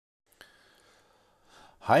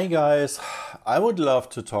Hi guys, I would love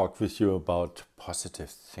to talk with you about positive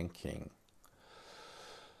thinking.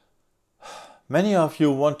 Many of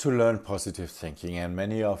you want to learn positive thinking and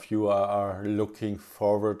many of you are looking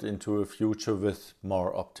forward into a future with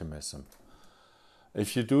more optimism.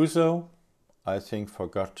 If you do so, I think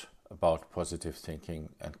forget about positive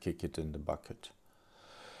thinking and kick it in the bucket.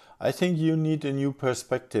 I think you need a new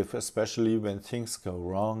perspective, especially when things go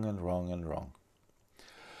wrong and wrong and wrong.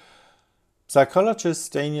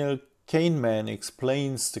 Psychologist Daniel Kahneman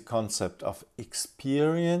explains the concept of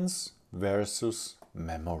experience versus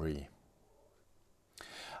memory.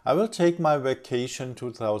 I will take my vacation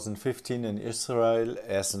 2015 in Israel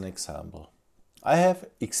as an example. I have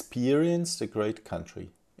experienced a great country,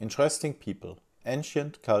 interesting people,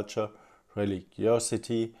 ancient culture,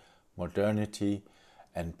 religiosity, modernity,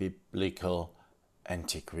 and biblical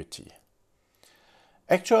antiquity.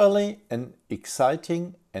 Actually, an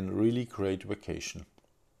exciting and really great vacation.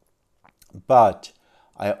 But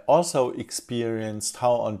I also experienced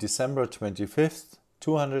how on December 25th,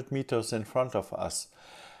 200 meters in front of us,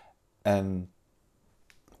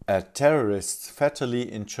 a terrorist fatally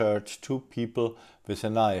injured two people with a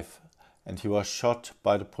knife, and he was shot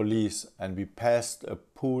by the police, and we passed a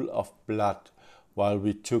pool of blood while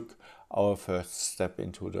we took our first step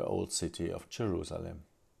into the old city of Jerusalem.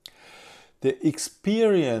 The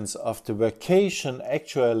experience of the vacation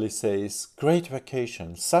actually says, great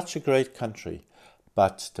vacation, such a great country,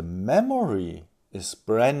 but the memory is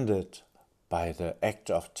branded by the act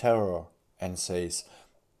of terror and says,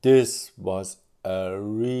 this was a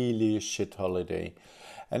really shit holiday,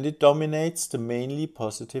 and it dominates the mainly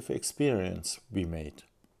positive experience we made.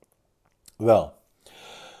 Well,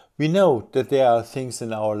 we know that there are things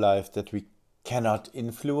in our life that we cannot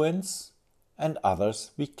influence and others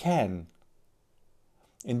we can.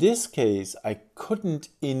 In this case, I couldn't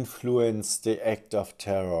influence the act of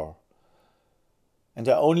terror. And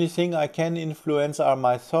the only thing I can influence are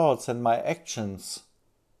my thoughts and my actions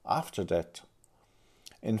after that.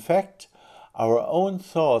 In fact, our own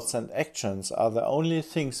thoughts and actions are the only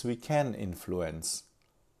things we can influence.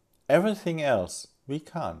 Everything else we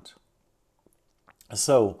can't.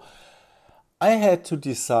 So, I had to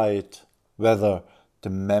decide whether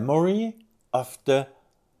the memory of the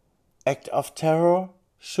act of terror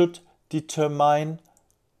should determine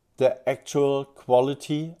the actual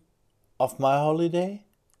quality of my holiday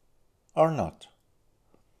or not.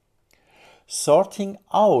 Sorting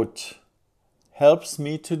out helps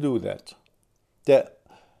me to do that. The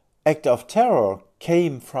act of terror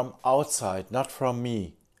came from outside, not from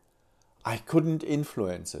me. I couldn't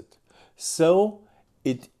influence it. So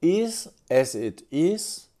it is as it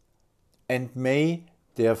is and may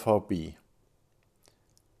therefore be.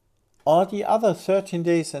 All the other 13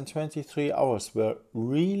 days and 23 hours were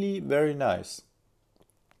really very nice.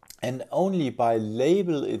 And only by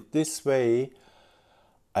label it this way,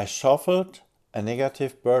 I shuffled a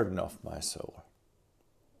negative burden off my soul.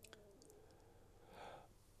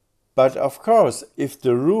 But of course, if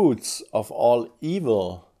the roots of all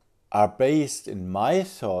evil are based in my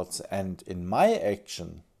thoughts and in my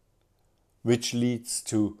action, which leads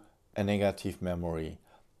to a negative memory,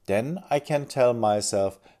 then I can tell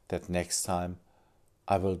myself that next time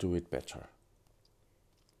I will do it better.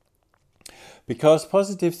 Because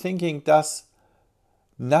positive thinking does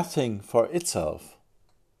nothing for itself,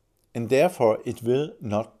 and therefore it will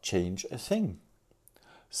not change a thing.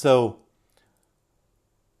 So,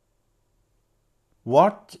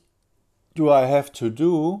 what do I have to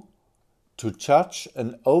do to judge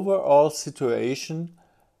an overall situation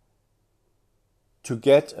to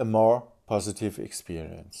get a more positive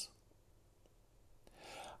experience?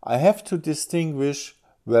 I have to distinguish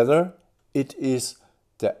whether it is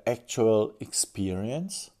the actual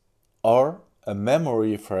experience or a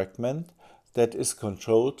memory fragment that is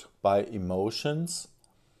controlled by emotions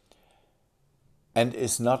and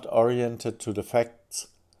is not oriented to the facts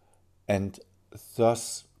and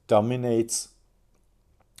thus dominates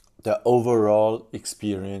the overall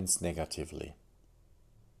experience negatively.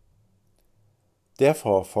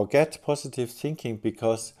 Therefore, forget positive thinking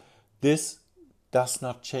because this does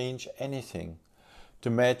not change anything. The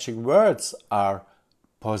magic words are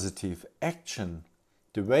positive action.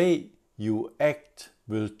 The way you act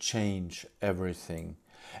will change everything,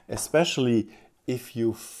 especially if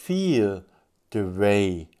you feel the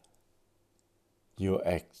way you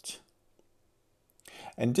act.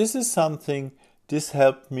 And this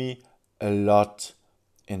helped me a lot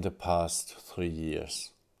in the past 3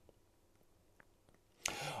 years.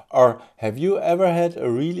 Or have you ever had a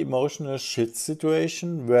real emotional shit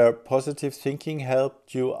situation where positive thinking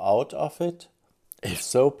helped you out of it? If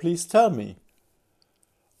so, please tell me.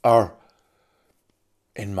 Or,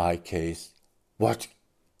 in my case, what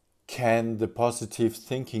can the positive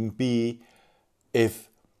thinking be if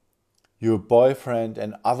your boyfriend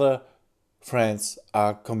and other friends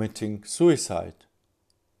are committing suicide?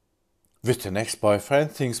 With the next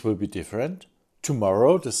boyfriend, things will be different.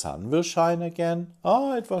 Tomorrow the sun will shine again.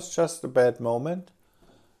 Oh, it was just a bad moment.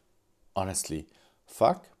 Honestly,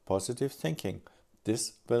 fuck positive thinking.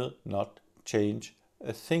 This will not change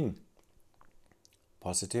a thing.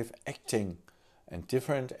 Positive acting and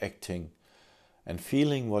different acting and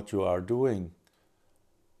feeling what you are doing,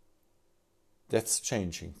 that's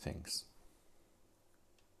changing things.